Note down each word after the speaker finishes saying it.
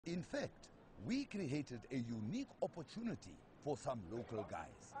In fact, we created a unique opportunity for some local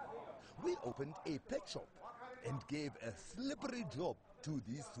guys. We opened a pet shop and gave a slippery job to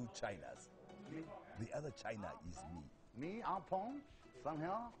these two Chinas. The other China is me. Me, Apong,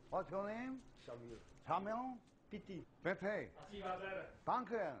 Sanghel. What's your name? Shamil. Piti. Pete.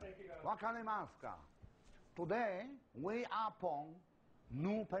 Danke. Wakarimaska. Today, we Apong,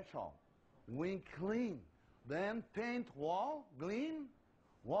 new pet shop. We clean, then paint wall green,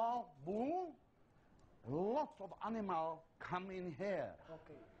 wall blue. Lots of animals come in here.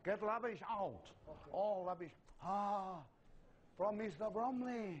 Okay. Get rubbish out. Okay. All rubbish. From Mr.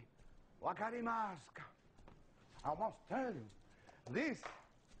 Bromley. Wakarimasu. I must tell you, this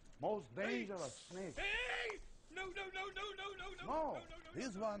most dangerous snake. Hey! No. No,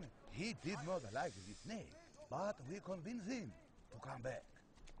 this one, he did not like the snake, but we convinced him to come back.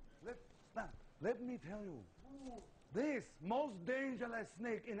 Let me tell you, this most dangerous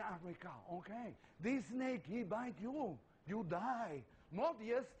snake in Africa, okay? This snake, he bite you, you die. Not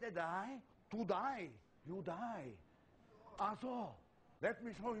yesterday, today, you die. Also, let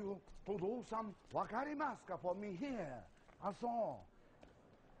me show you to do some wakarimaska for me here. Also.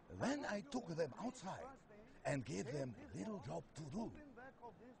 Then I took them outside and gave them a little job to do.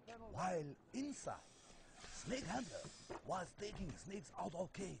 While inside, Snake Hunter was taking snakes out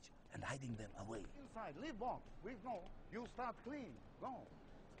of cage and hiding them away. Inside, leave on. We go. You start clean. Go.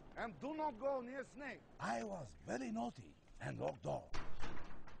 And do not go near snake. I was very naughty and locked door.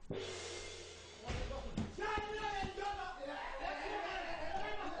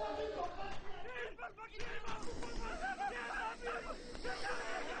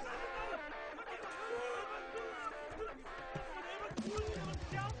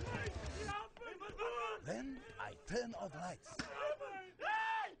 Then I turned off lights.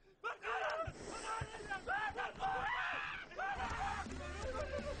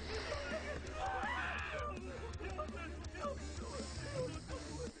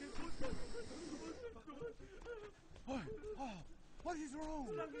 What is wrong?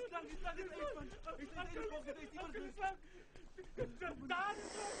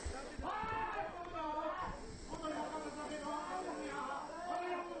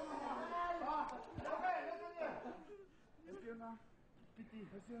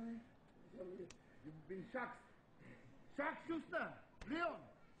 You've been sharks. Sharpshooter. Leon.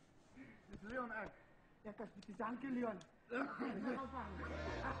 It's Leon act. Ja, das bitte danke, Leon.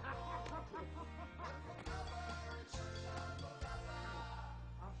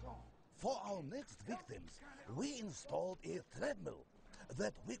 For our next victims, we installed a treadmill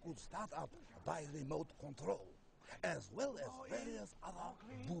that we could start up by remote control, as well as various other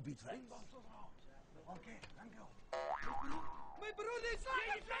booby traps. Okay, thank you. Mijn broer is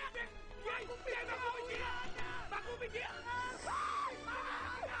slagen! Baku met je!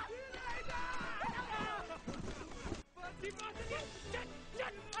 Die was er niet! Zet!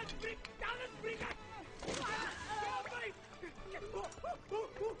 Het springen!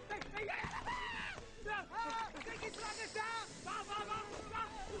 Kijk eens langer staan! Waar!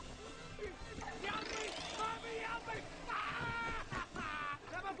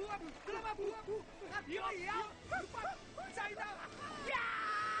 Help me! Laat maar boer! Hier!